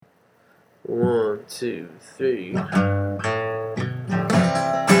1, 2, 3.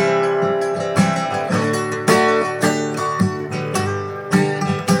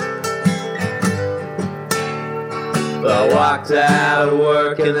 I walked out of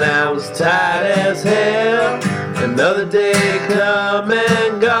work and I was tired as hell. Another day come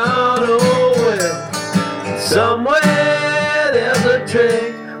and gone, oh well. Somewhere there's a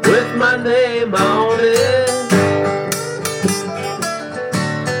tray with my name on it.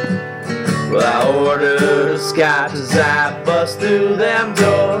 Well, I ordered a scotch as I bust through them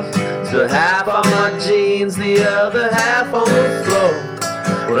doors. Spilled half on my jeans, the other half on the floor.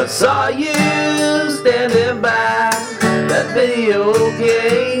 When I saw you standing by that video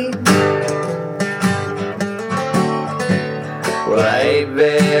game, well, I ain't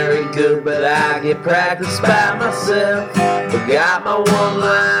very good, but I get practice by myself. Forgot my one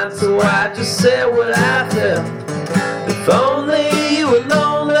line, so I just said what I felt. If only you were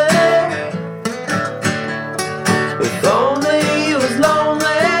lonely. If only you was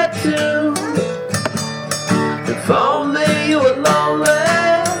lonely too. If only you were lonely.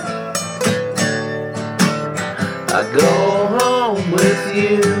 I go home with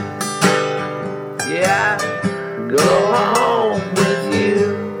you. Yeah, go home with you.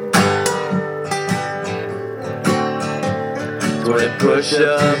 20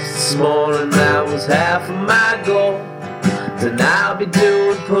 push-ups this morning, that was half of my goal. Then I'll be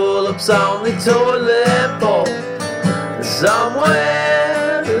doing pull-ups on the toilet bowl. And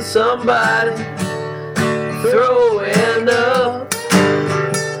somewhere there's somebody throwing up.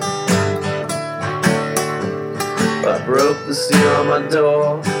 I broke the seal on my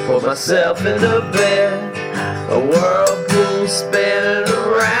door, pulled myself into bed. A whirlpool spinning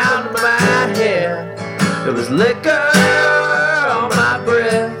around my head. There was liquor on my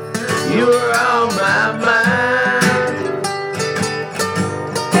breath, you were on my mind.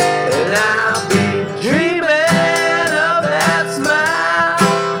 And I'll be dreaming of that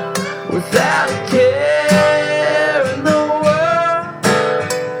smile without a care in the world.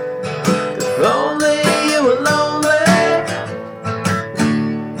 If only you were lonely.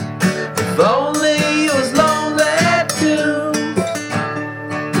 If only you was lonely too.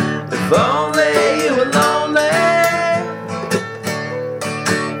 If only you were lonely.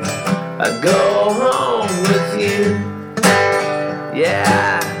 I'd go home with you.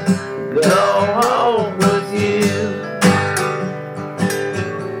 Yeah, go home with you.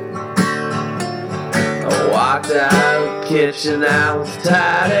 I walked out of the kitchen, I was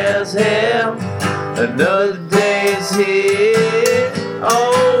tired as hell. Another day's here,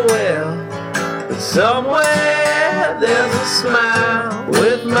 oh well. But somewhere there's a smile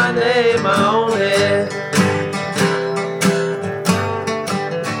with my name on